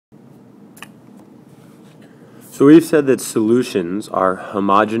So we've said that solutions are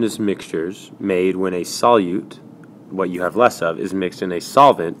homogeneous mixtures made when a solute, what you have less of, is mixed in a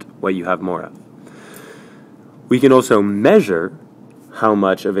solvent, what you have more of. We can also measure how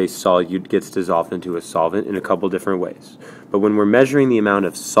much of a solute gets dissolved into a solvent in a couple different ways. But when we're measuring the amount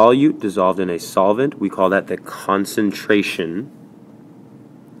of solute dissolved in a solvent, we call that the concentration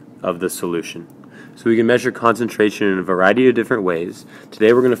of the solution. So we can measure concentration in a variety of different ways.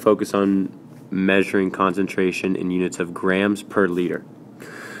 Today we're going to focus on measuring concentration in units of grams per liter.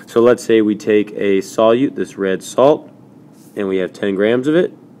 So let's say we take a solute, this red salt, and we have 10 grams of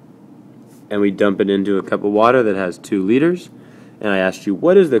it, and we dump it into a cup of water that has 2 liters, and I asked you,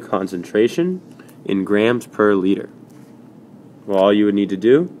 what is the concentration in grams per liter? Well, all you would need to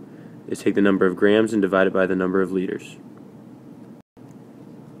do is take the number of grams and divide it by the number of liters.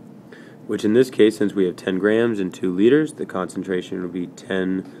 Which in this case, since we have 10 grams and 2 liters, the concentration will be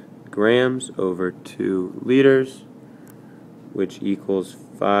 10 grams over 2 liters, which equals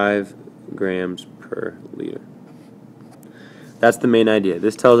 5 grams per liter. That's the main idea.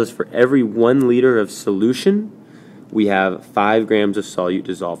 This tells us for every 1 liter of solution, we have 5 grams of solute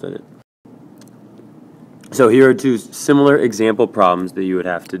dissolved in it. So here are 2 similar example problems that you would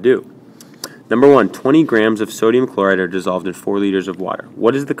have to do. Number 1, 20 grams of sodium chloride are dissolved in 4 liters of water.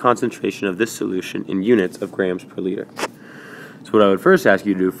 What is the concentration of this solution in units of grams per liter? So what I would first ask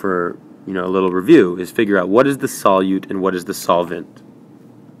you to do for a little review is figure out what is the solute and what is the solvent.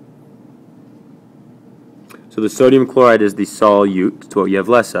 So the sodium chloride is the solute, it's what you have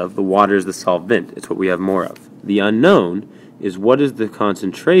less of. The water is the solvent, it's what we have more of. The unknown is what is the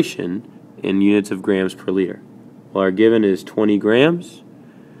concentration in units of grams per liter. Well, our given is 20 grams,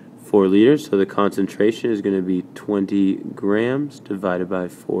 4 liters, so the concentration is going to be 20 grams divided by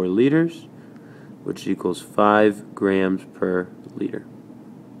 4 liters, which equals 5 grams per liter.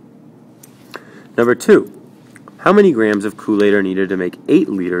 Number 2, how many grams of Kool-Aid are needed to make 8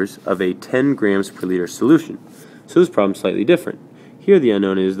 liters of a 10 grams per liter solution? So this problem is slightly different. Here the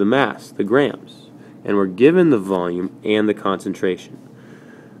unknown is the mass, the grams, and we're given the volume and the concentration.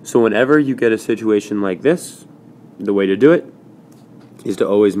 So whenever you get a situation like this, the way to do it is to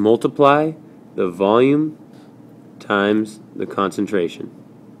always multiply the volume times the concentration.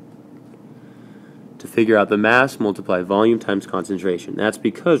 To figure out the mass, multiply volume times concentration. That's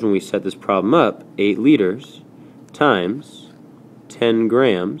because when we set this problem up, 8 liters times 10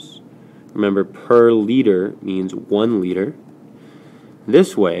 grams, remember per liter means 1 liter.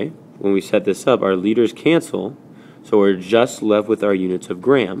 This way, when we set this up, our liters cancel, so we're just left with our units of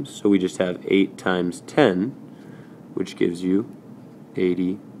grams. So we just have 8 times 10, which gives you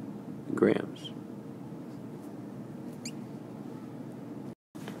 80 grams.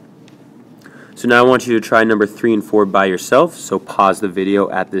 So now I want you to try number 3 and 4 by yourself. So pause the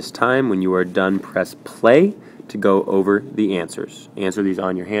video at this time. When you are done, press play to go over the answers. Answer these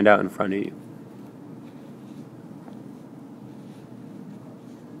on your handout in front of you.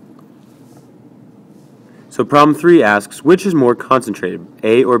 So problem 3 asks, which is more concentrated,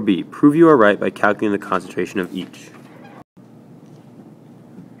 A or B? Prove you are right by calculating the concentration of each.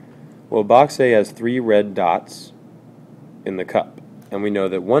 Well, box A has 3 red dots in the cup. And we know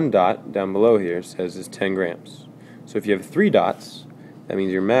that 1 dot down below here says is 10 grams. So if you have 3 dots, that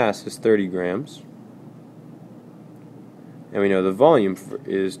means your mass is 30 grams. And we know the volume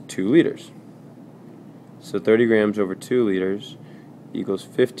is 2 liters. So 30 grams over 2 liters equals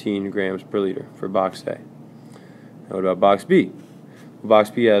 15 grams per liter for box A. Now what about box B? Well, box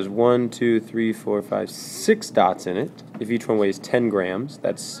B has 1, 2, 3, 4, 5, 6 dots in it. If each one weighs 10 grams,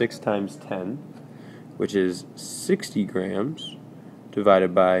 that's 6 times 10, which is 60 grams.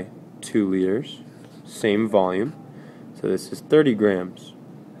 Divided by 2 liters, same volume, so this is 30 grams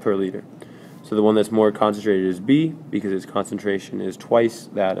per liter. So the one that's more concentrated is B, because its concentration is twice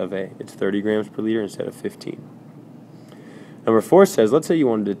that of A. It's 30 grams per liter instead of 15. Number 4 says, let's say you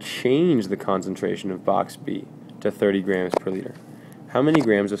wanted to change the concentration of box B to 30 grams per liter. How many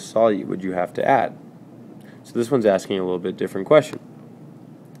grams of solute would you have to add? So this one's asking a little bit different question.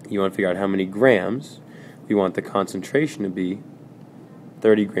 You want to figure out how many grams we want the concentration to be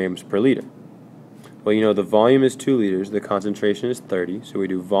 30 grams per liter. Well, the volume is 2 liters, the concentration is 30, so we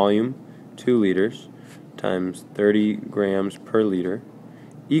do volume 2 liters times 30 grams per liter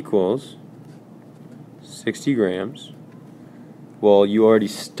equals 60 grams. Well, you already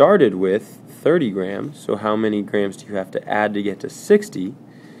started with 30 grams, so how many grams do you have to add to get to 60? You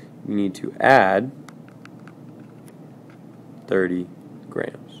need to add 30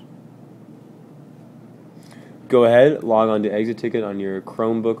 grams. Go ahead, log on to Exit Ticket on your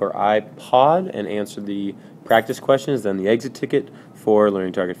Chromebook or iPod and answer the practice questions, then the exit ticket for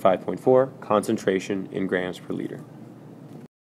learning target 5.4, concentration in grams per liter.